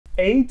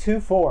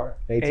A24.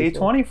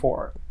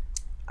 A24.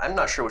 I'm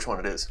not sure which one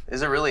it is.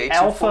 Is it really A24?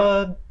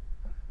 Alpha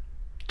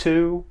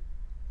 2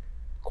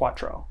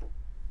 Quattro.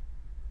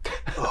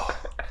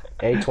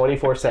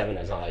 A24/7,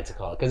 as I like to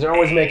call it, because they're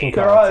always making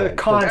content. They're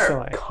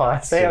constantly.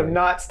 They have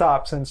not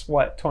stopped since,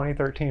 what,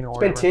 2013 or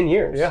whatever. It's been 10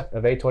 years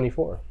of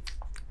A24.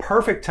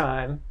 Perfect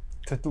time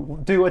to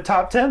do a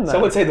top 10, then.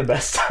 Some would say the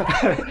best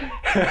time.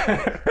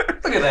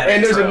 Look at that.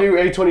 And there's a new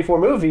A24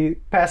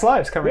 movie. Past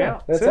Lives coming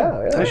out. That's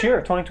out. This year,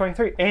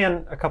 2023.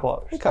 And a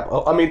couple others.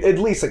 I mean, at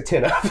least like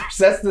 10 others.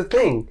 That's the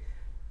thing.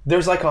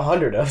 There's like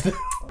 100 of them.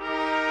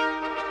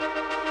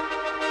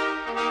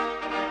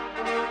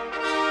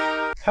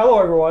 Hello,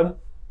 everyone.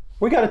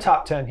 We got a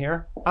top 10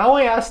 here. I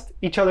only asked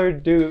each other to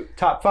do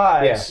top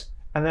 5s. Yeah.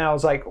 And then I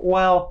was like,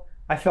 well,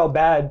 I felt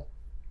bad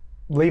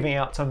leaving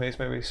out some of these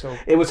movies. So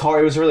it was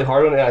hard. It was really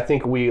hard on it. I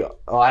think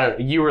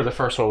you were the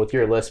first one with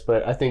your list,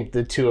 but I think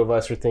the two of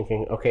us were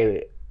thinking,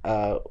 okay,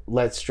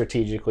 let's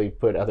strategically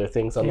put other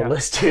things on the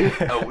list too.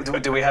 Oh,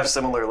 do we have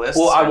similar lists?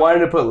 Well, I wanted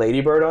to put Lady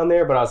Bird on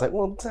there, but I was like,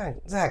 well,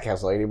 Zach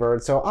has Lady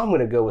Bird, so I'm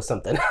going to go with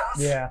something else.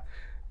 Yeah.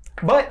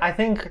 But I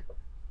think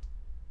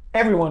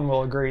everyone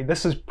will agree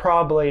this is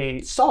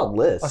probably solid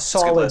list. A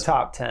solid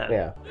top 10.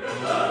 Yeah.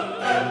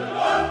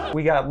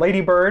 We got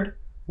Lady Bird,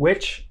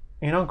 which,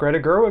 Greta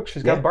Gerwig,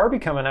 she's got Barbie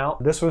coming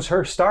out. This was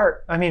her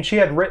start. I mean, she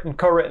had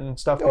co-written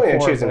stuff before. Oh, yeah,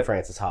 she was in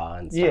Frances Ha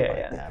and stuff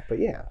like that. But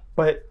yeah.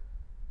 But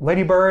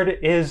Lady Bird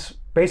is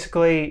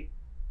basically,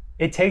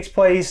 it takes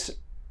place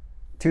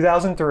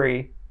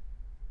 2003.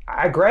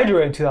 I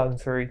graduated in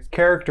 2003.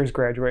 Characters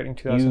graduating in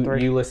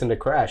 2003. You listen to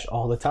Crash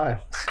all the time.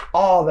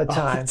 All the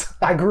time.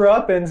 I grew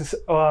up in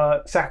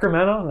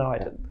Sacramento. No, I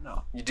didn't.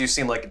 No. You do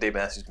seem like a Dave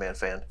Matthews Band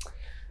fan.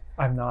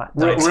 I'm not.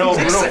 Real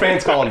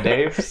fans call him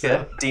Dave. So.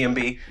 Yeah,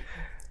 DMB.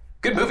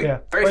 Good movie. Yeah.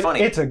 Very but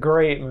funny. It's a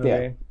great movie.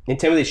 Yeah. And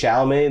Timothée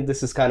Chalamet,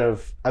 this is kind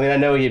of, I mean, I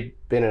know he'd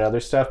been in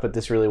other stuff, but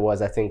this really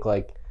was, I think,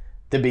 like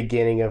the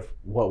beginning of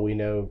what we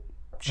know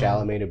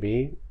Chalamet to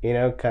be.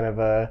 Kind of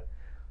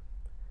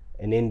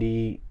an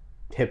indie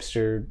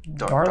hipster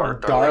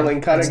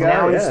darling kind of guy.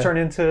 Now he's turned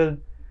into.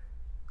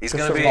 He's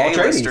going to be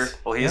A-lister.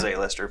 Well, he is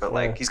A-lister, but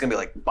like he's going to be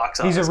like box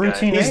office. He's a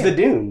routine. He's the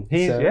Dune.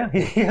 He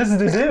is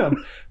the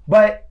Dune.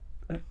 But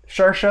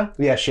Saoirse.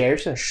 Yeah,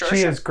 Saoirse.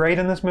 She is great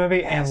in this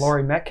movie, and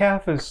Laurie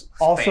Metcalf is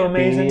also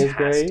amazing. Is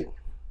great.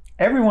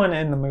 Everyone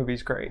in the movie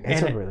is great.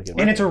 It's a really good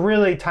movie. And it's a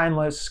really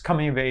timeless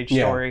coming of age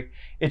story.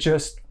 It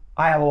just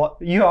I have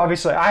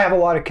a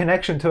lot of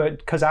connection to it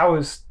because I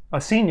was a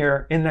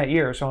senior in that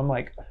year, so I'm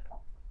like.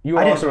 You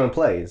were also in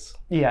plays.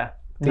 Yeah.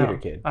 Theater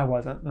kid. I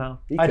wasn't. No.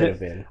 You could have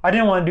been. I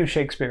didn't want to do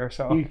Shakespeare,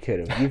 so. You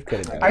could have. You could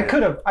have done it.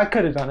 I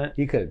could have done it.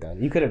 You could have done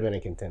it. You could have been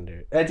a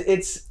contender.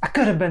 I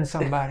could have been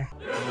somebody.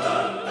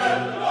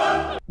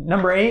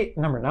 Number 8,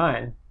 number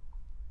 9.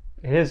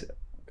 It's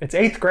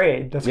 8th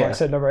grade. That's why I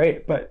said number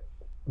 8. But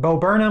Bo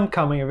Burnham,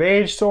 coming of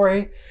age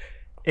story,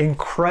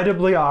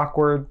 incredibly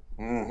awkward,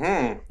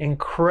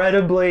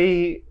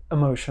 incredibly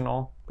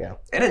emotional. Yeah.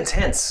 And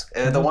intense.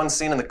 The one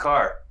scene in the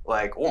car.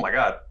 Like, oh my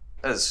God,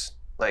 that is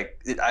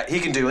like he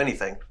can do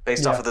anything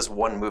based off of this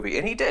one movie,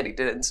 and he did. He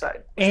did it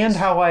inside. And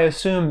how I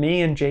assume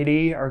me and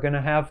JD are going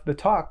to have the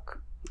talk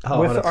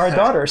with our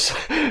daughters.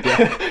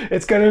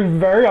 It's going to be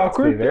very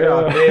awkward. Very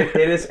awkward.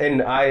 It is,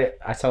 and I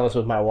saw this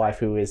with my wife,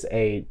 who is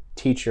a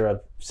teacher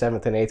of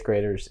 7th and 8th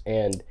graders,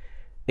 and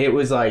it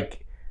was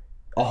like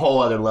a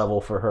whole other level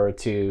for her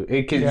too.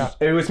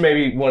 It was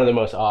maybe one of the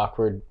most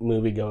awkward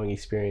movie going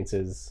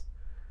experiences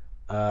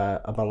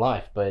of my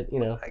life, but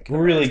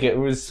really good. It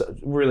was a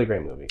really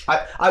great movie.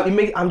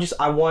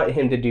 I want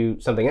him to do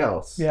something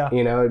else. Yeah.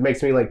 It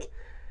makes me like,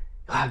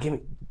 give me,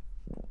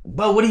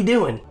 Bo, what are you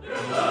doing?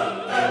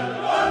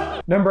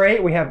 Number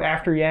 8, we have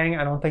After Yang.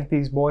 I don't think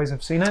these boys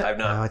have seen it. I've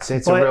not. No,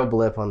 it's a real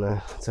blip on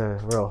the. It's a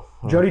real.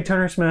 Jodie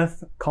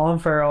Turner-Smith, Colin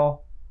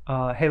Farrell,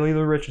 Haley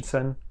Lou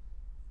Richardson.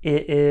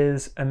 It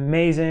is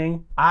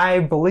amazing. I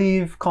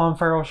believe Colin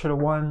Farrell should have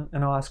won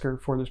an Oscar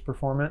for this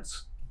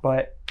performance,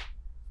 but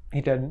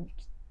he didn't.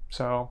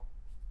 So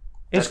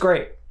it's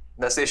great.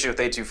 That's the issue with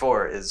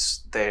A24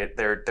 is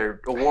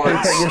their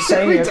awards. You're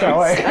saying it that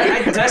way.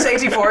 Did I say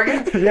A24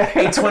 again? Yeah.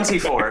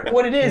 A24.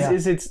 What it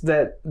is it's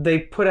that they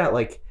put out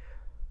like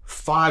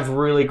 5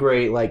 really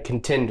great like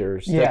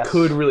contenders that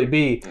could really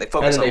be, and they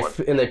focus on one.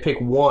 And they pick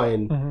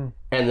one,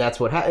 and that's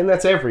what and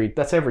that's every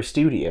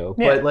studio.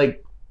 Yeah. But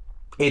like,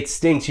 it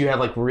stinks. You have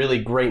like really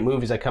great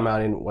movies that come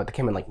out in they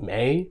came in like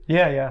May.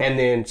 Yeah. And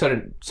then so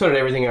did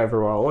Everything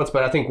Everywhere All at Once.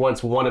 But I think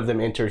once one of them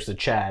enters the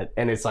chat,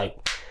 and it's like,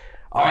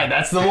 all right,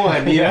 that's the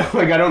one.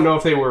 Like I don't know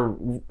if they were.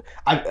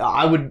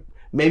 I would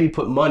maybe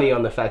put money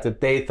on the fact that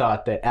they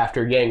thought that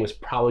After Yang was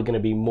probably going to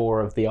be more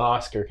of the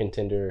Oscar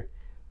contender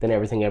than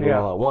Everything Everywhere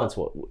All at Once.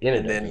 What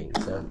ended up being.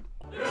 So.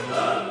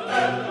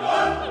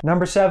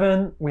 Number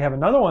 7, we have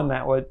another one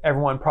that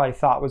everyone probably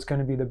thought was going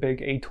to be the big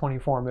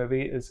A24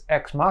 movie is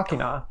Ex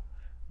Machina,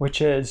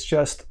 which is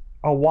just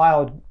a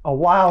wild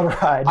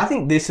ride. I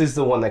think this is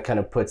the one that kind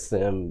of puts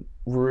them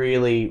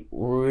really,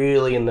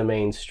 really in the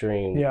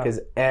mainstream. Because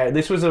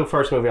this was the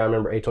first movie I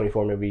remember,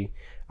 A24 movie,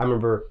 I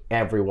remember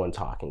everyone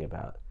talking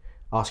about.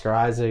 Oscar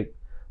Isaac,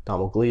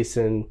 Donald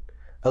Gleason,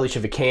 Alicia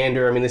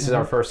Vikander. I mean, this is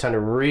our first time to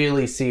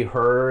really see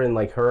her and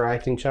like her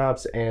acting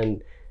chops,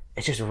 and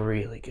it's just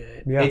really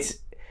good. Yeah.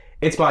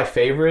 It's my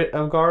favorite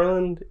of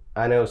Garland.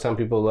 I know some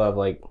people love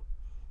like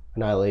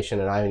Annihilation,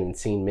 and I haven't even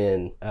seen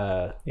Men.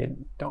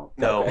 You don't.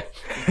 No.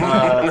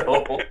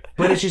 No.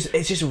 But it's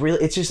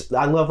just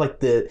I love like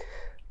the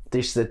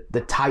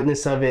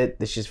tightness of it.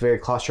 It's just very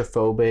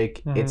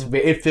claustrophobic.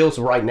 It feels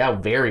right now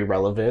very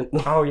relevant.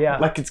 Oh yeah.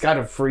 Like it's kind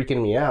of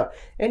freaking me out.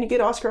 And you get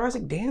Oscar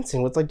Isaac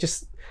dancing with like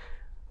just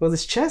with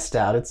his chest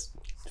out. It's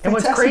and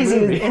what's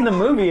crazy in the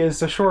movie is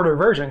the shorter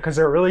version because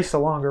they released a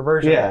longer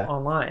version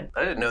online.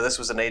 I didn't know this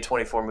was an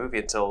A24 movie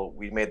until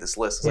we made this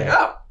list. It's like,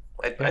 oh,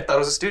 I thought it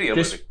was a studio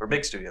movie or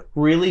big studio.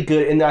 Really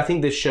good, and I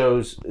think this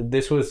was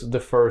the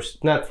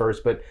first, not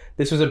first, but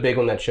this was a big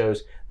one that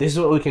shows this is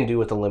what we can do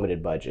with a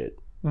limited budget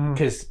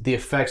because the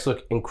effects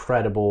look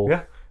incredible.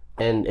 Yeah,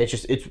 and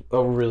it's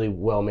a really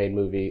well made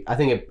movie. I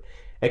think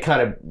it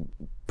kind of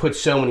puts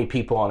so many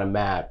people on a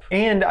map,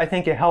 and I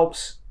think it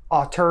helps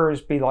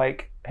auteurs be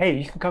like, hey,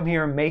 you can come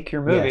here and make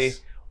your movie.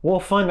 Yes. We'll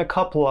fund a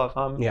couple of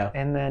them,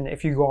 and then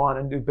if you go on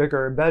and do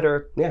bigger and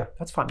better,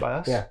 that's fine by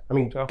us. Yeah, I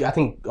mean, I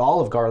think all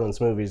of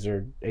Garland's movies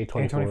are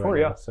A24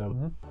 right now,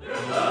 so.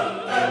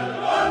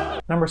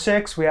 Number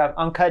 6, we have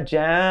Uncut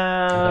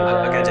Gems.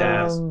 Uncut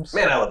Gems.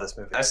 Man, I love this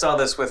movie. I saw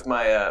this with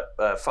my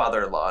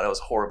father-in-law, and it was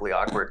horribly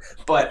awkward.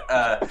 But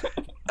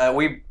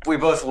we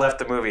both left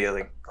the movie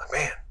like,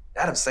 man,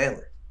 Adam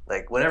Sandler.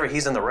 Like, whenever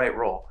he's in the right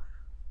role.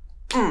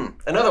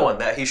 Another one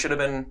that he should have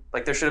been,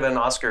 like, there should have been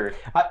an Oscar.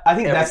 I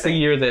think that's the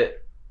year that.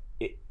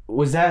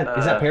 Is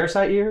that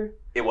Parasite year?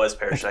 It was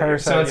Parasite year.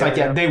 So it's like,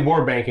 they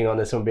were banking on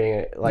this one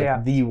being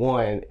like the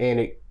one,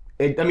 and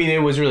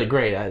it was really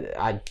great.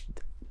 I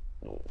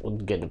we'll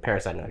get into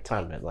Parasite another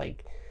time, but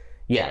like,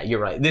 yeah, you're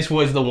right. This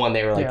was the one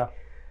they were like,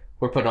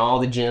 we're putting all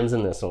the gems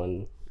in this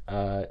one.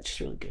 It's just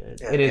really good.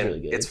 Yeah, it is really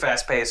good. It's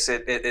fast paced.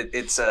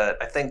 It's I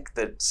think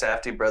the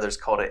Safdie brothers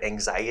called it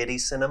anxiety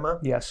cinema.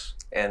 Yes.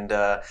 And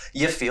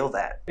you feel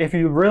that. If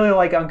you really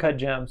like Uncut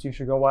Gems, you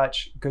should go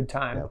watch Good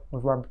Time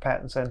with Robert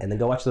Pattinson. And then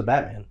go watch The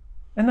Batman.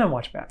 And then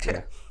watch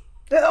Batman.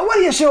 Yeah. What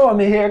are you showing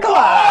me here? Come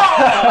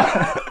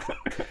on!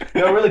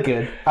 No, really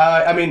good.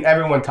 I mean,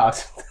 everyone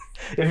talks.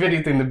 If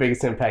anything, the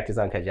biggest impact is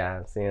Uncut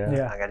Gems. You know?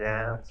 Yeah. Uncut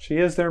Gems. She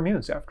is their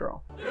muse, after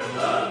all.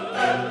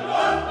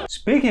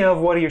 Speaking of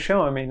what are you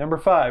showing me, number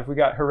 5, we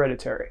got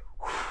Hereditary,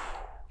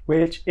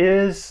 which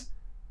is,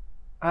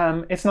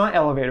 it's not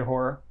elevator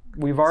horror.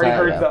 We've already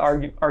heard the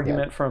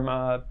argument from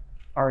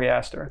Ari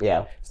Aster.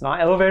 Yeah. It's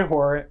not elevator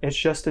horror. It's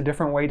just a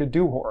different way to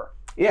do horror.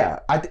 Yeah.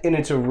 And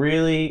it's a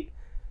really,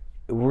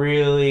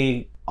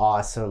 really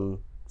awesome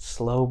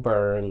slow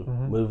burn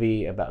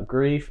movie about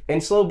grief.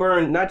 And slow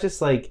burn, not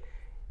just like,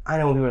 I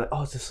know when people are like,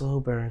 oh, it's a slow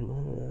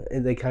burn.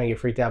 And they kind of get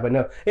freaked out. But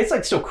no, it's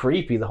like so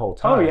creepy the whole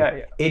time. Oh,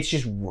 yeah. It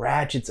just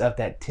ratchets up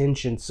that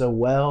tension so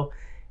well.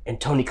 And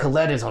Toni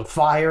Collette is on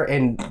fire,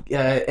 and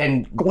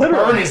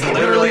Burn is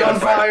literally on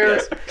fire.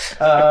 Yes.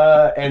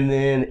 And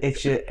then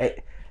it's just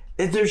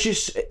there's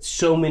just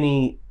so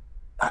many.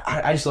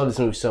 I just love this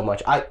movie so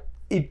much.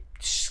 It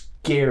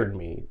scared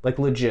me, like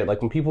legit.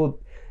 Like when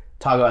people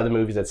talk about the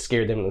movies that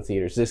scared them in the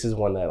theaters, this is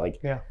one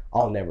that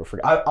I'll never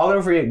forget. I'll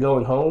never forget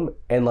going home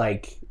and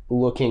like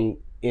looking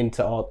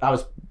into all.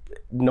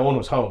 No one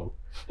was home,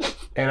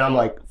 and I'm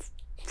like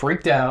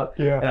freaked out.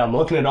 Yeah. And I'm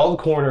looking at all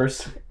the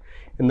corners.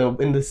 In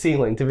the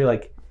ceiling to be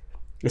like,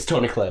 it's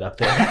Toni Collette up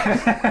there.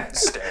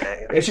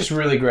 It's just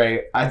really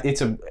great.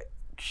 It's a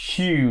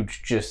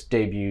huge just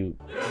debut.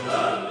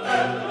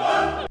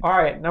 All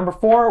right, number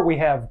 4 we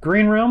have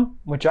Green Room,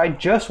 which I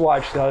just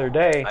watched the other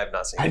day. I have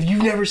not seen. Have you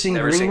never seen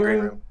Green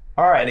Room?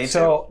 All right,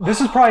 so this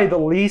is probably the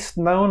least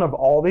known of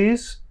all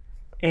these,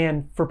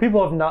 and for people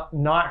who have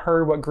not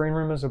heard what Green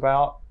Room is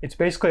about, it's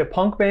basically a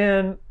punk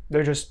band.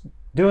 They're just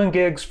doing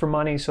gigs for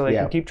money so they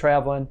can keep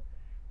traveling.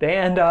 They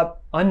end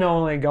up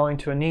unknowingly going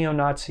to a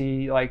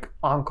neo-Nazi like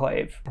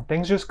enclave.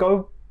 Things just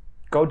go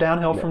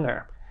downhill from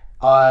there.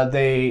 I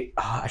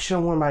should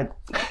have worn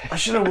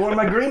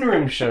my Green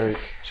Room shirt.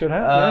 Should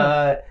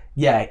have.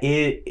 Yeah,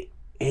 it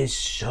is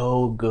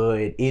so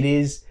good. It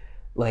is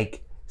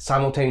like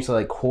simultaneously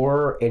like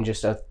horror and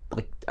just a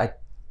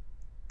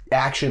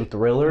action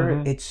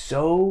thriller. It's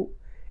so.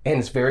 And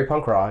it's very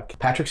punk rock.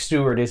 Patrick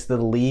Stewart is the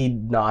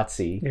lead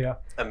Nazi. Yeah.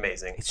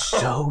 Amazing. It's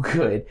so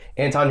good.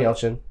 Anton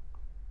Yelchin.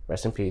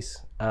 Rest in peace.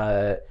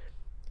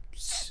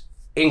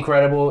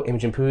 Incredible.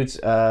 Imogen Poots,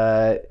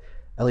 Elia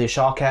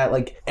Shawkat.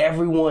 Like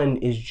everyone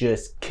is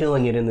just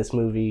killing it in this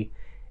movie,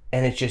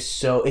 and it's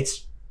so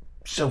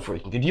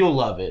freaking good. You'll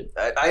love it.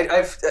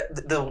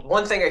 The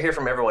one thing I hear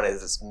from everyone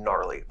is it's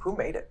gnarly. Who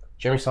made it?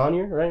 Jeremy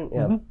Saulnier, right?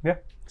 Yeah. Yeah.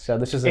 So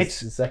this is the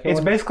second. It's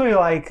one? Basically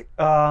like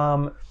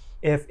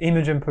if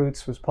Imogen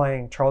Poots was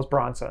playing Charles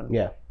Bronson.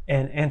 Yeah.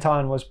 And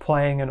Anton was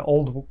playing an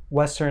old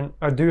Western,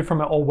 a dude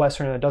from an old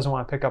Western that doesn't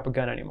want to pick up a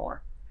gun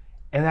anymore.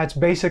 And that's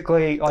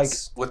basically like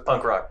with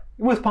punk rock.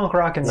 With punk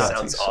rock and Nazis.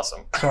 Sounds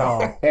awesome.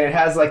 So, and it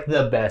has like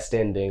the best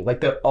ending,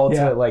 like the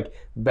ultimate like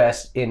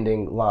best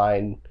ending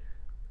line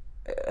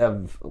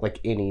of like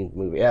any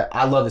movie.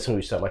 I love this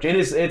movie so much.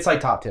 It's like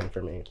top 10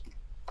 for me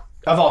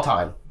of all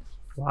time.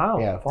 Wow,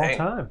 Yeah. of all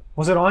time.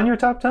 Was it on your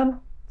top 10?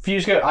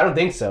 Fuse Go, I don't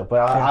think so, but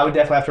I would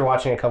definitely, after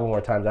watching it a couple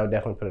more times, I would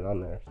definitely put it on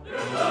there.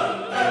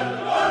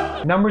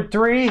 Number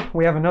 3,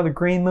 we have another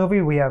Green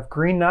movie. We have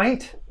Green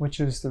Knight, which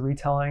is the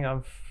retelling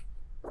of,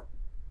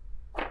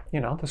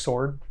 the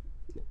sword.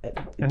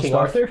 King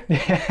Arthur?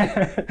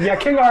 Yeah,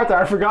 King Arthur.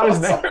 I forgot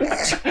his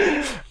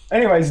name.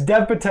 Anyways,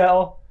 Dev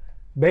Patel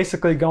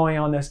basically going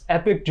on this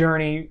epic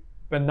journey,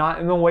 but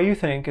not in the way you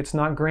think. It's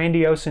not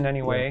grandiose in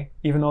any way,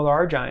 even though there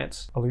are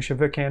giants. Alicia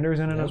Vikander's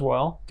in it as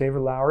well.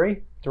 David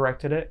Lowery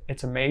directed it.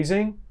 It's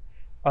amazing.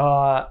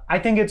 I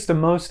think it's the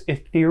most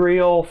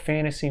ethereal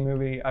fantasy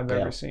movie I've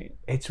ever seen.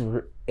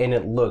 And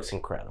it looks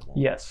incredible.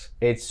 Yes.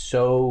 It's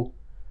so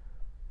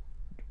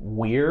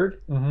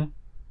weird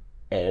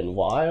and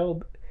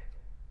wild,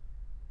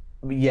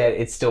 yet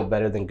it's still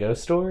better than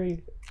Ghost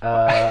Story,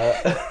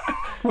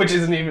 which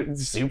isn't even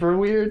super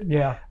weird.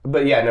 Yeah.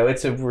 But yeah, no,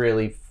 it's a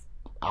really,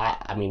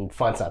 I mean,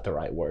 fun's not the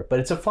right word, but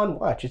it's a fun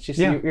watch. It's just,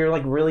 you're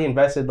like really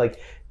invested, like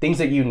things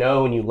that you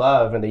know and you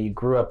love and that you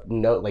grew up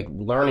like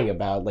learning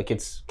about, like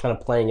it's kind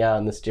of playing out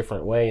in this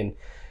different way.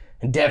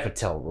 And Dev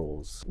Patel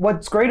rules.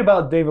 What's great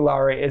about David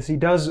Lowery is he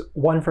does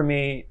one for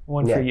me,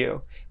 one for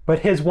you. But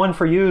his one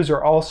for yous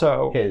are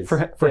also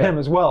for him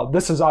as well.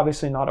 This is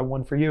obviously not a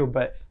one for you,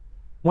 but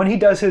when he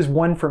does his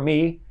one for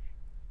me,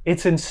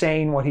 it's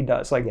insane what he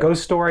does. Like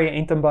Ghost Story,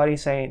 Ain't Them Body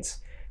Saints,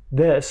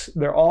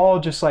 they're all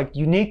just like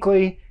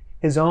uniquely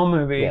his own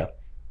movie. Yeah.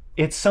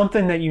 It's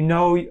something that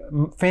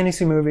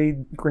fantasy movie,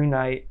 Green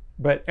Knight,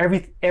 but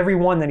every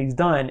one that he's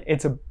done,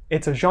 it's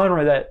a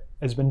genre that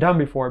has been done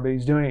before, but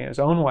he's doing it his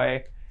own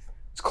way.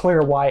 It's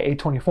clear why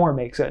A24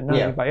 makes it and not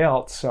anybody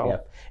else.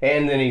 So,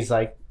 and then he's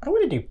like, I'm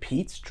going to do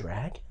Pete's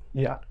Dragon.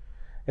 Yeah.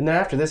 And then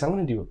after this, I'm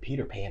going to do a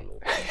Peter Pan movie.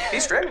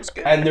 Pete's Dragon's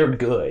good. And they're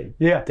good.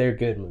 Yeah. They're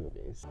good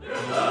movies.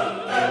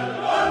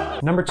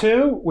 Number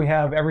 2, we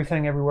have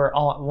Everything Everywhere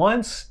All at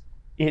Once.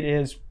 It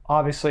is,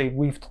 obviously,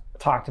 we've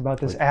talked about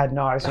this ad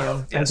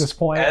nauseum at this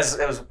point.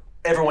 As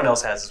everyone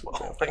else has as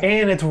well.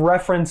 And it's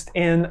referenced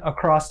in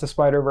Across the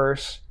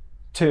Spider-Verse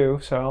too,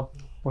 so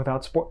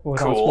without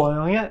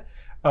spoiling it.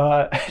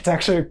 It's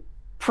actually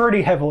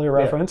pretty heavily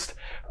referenced.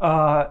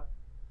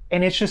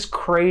 And it's just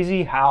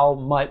crazy how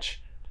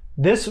much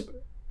this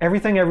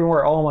Everything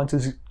Everywhere All at Once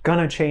is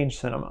gonna change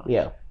cinema.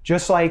 Yeah.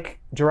 Just like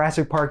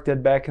Jurassic Park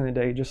did back in the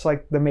day, just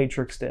like The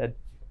Matrix did.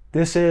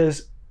 This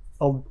is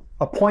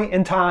a point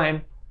in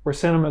time where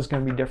cinema is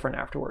going to be different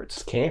afterwards.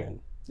 It's canon.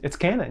 It's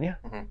canon, yeah.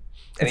 Mm-hmm.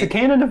 It's a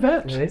canon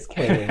event. It is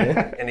canon.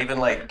 And even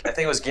like, I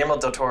think it was Guillermo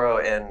del Toro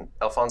and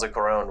Alfonso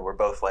Cuarón were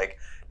both like,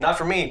 not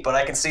for me, but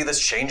I can see this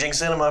changing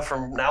cinema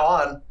from now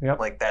on. Yep.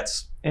 Like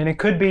that's... And it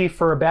could be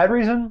for a bad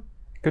reason,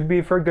 could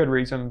be for a good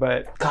reason,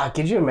 but... God,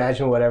 could you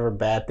imagine whatever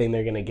bad thing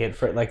they're going to get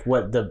for, like,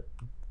 what the...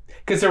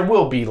 Because there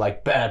will be,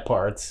 like, bad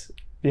parts.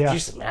 Yeah. Could you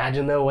just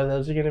imagine, though, what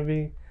those are going to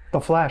be? The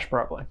Flash,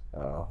 probably.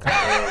 Oh.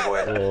 Oh,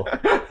 boy.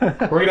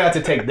 We're going to have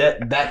to take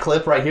that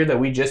clip right here that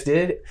we just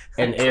did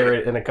and air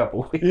it in a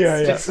couple weeks.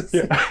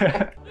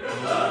 Yeah.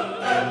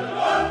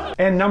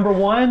 And number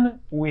 1,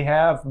 we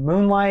have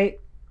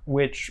Moonlight,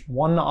 which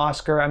won the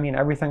Oscar. I mean,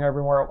 Everything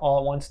Everywhere All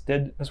at Once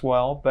did as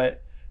well,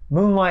 but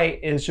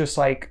Moonlight is just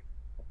like,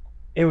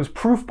 it was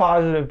proof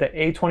positive that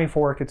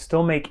A24 could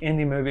still make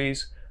indie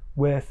movies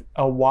with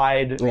a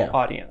wide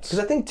audience. Because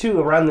I think, too,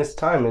 around this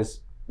time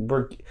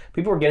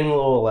people were getting a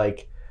little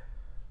like,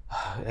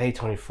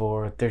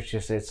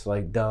 A24, it's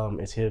like dumb,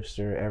 it's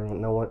hipster,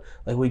 no one,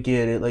 like, we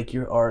get it, like,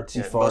 you're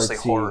artsy, fartsy. Mostly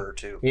horror,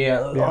 too. Yeah,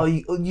 oh,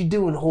 you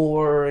doing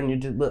horror,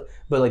 and but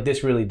like,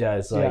 this really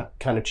does, like,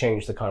 kind of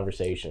change the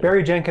conversation.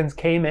 Barry Jenkins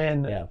came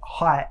in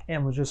hot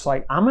and was just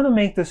like, I'm going to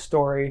make this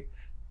story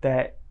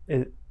that,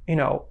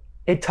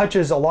 it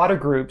touches a lot of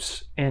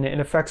groups, and it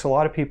affects a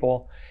lot of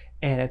people,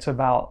 and it's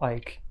about,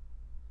 like,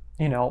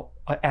 an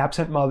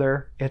absent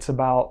mother, it's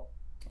about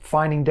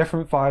finding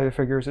different father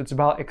figures. It's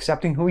about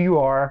accepting who you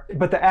are.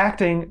 But the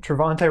acting,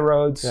 Trevante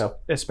Rhodes,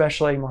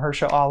 especially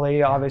Mahershala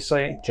Ali,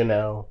 obviously.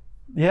 Janelle.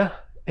 Yeah.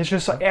 It's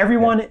just like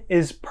everyone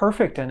is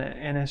perfect in it.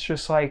 And it's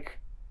just like,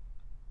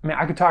 I mean,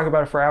 I could talk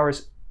about it for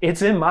hours.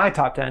 It's in my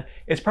top 10.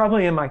 It's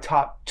probably in my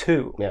top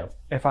 2. Yeah.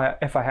 If I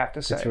have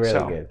to say. It's really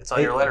good. It's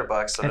on your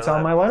letterbox. It's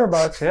on my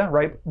letterbox, yeah.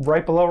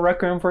 Right below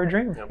Requiem for a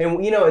Dream. Yep.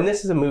 And and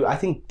this is a movie, I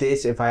think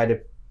this, if I had to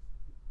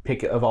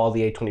pick of all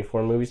the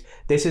A24 movies,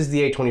 this is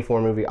the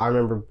A24 movie I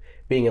remember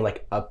being in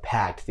like a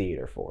packed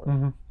theater for.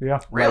 Mm-hmm. Yeah.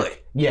 Really?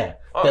 Like, yeah.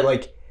 Oh. That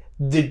like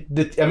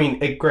I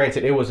mean,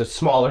 granted, it was a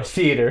smaller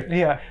theater.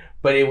 Yeah.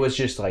 But it was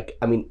just like,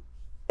 I mean,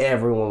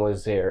 everyone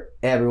was there.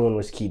 Everyone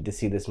was keyed to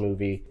see this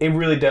movie. It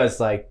really does,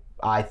 like,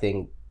 I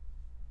think,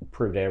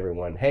 prove to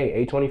everyone,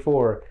 hey,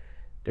 A24,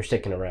 they're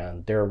sticking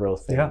around. They're a real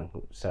thing. Yeah.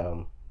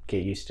 So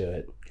get used to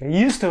it. Get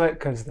used to it,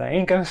 because they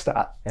ain't going to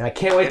stop. And I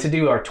can't wait to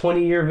do our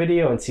 20-year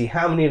video and see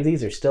how many of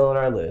these are still on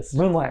our list.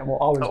 Moonlight will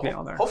always be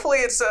on there. Hopefully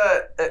it's,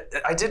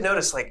 I did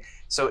notice, like,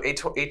 so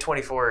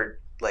A24,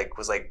 like,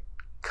 was, like,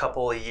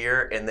 couple a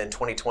year, and then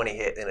 2020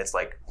 hit, and it's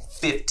like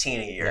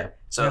 15 a year. Yeah.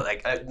 So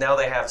like now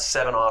they have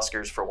 7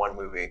 Oscars for one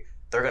movie.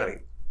 They're gonna be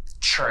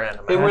churning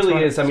them out. It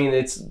really is. I mean,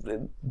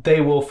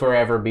 they will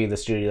forever be the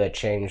studio that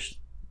changed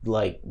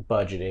like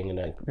budgeting,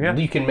 and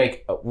you can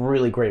make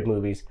really great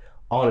movies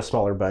on a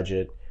smaller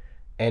budget.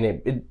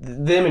 And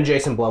them and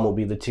Jason Blum will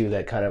be the two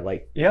that kind of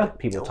like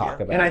people talk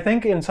about. And I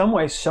think in some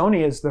ways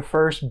Sony is the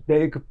first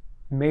big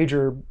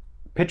major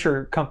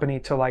picture company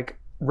to like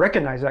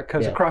recognize that,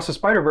 because Across the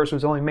Spider-Verse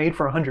was only made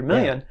for $100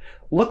 million.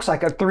 Looks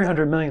like a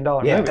 $300 million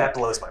movie. That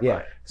blows my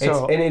mind.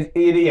 So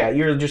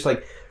you're just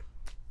like,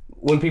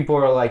 when people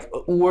are like,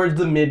 where'd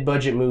the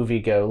mid-budget movie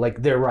go?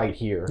 Like, they're right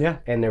here. Yeah.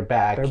 And they're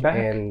back. They're back.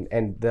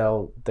 And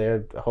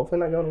they're hopefully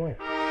not going away.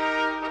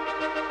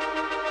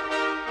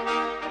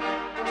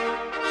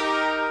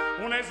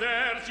 Un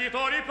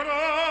esercito di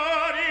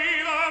prole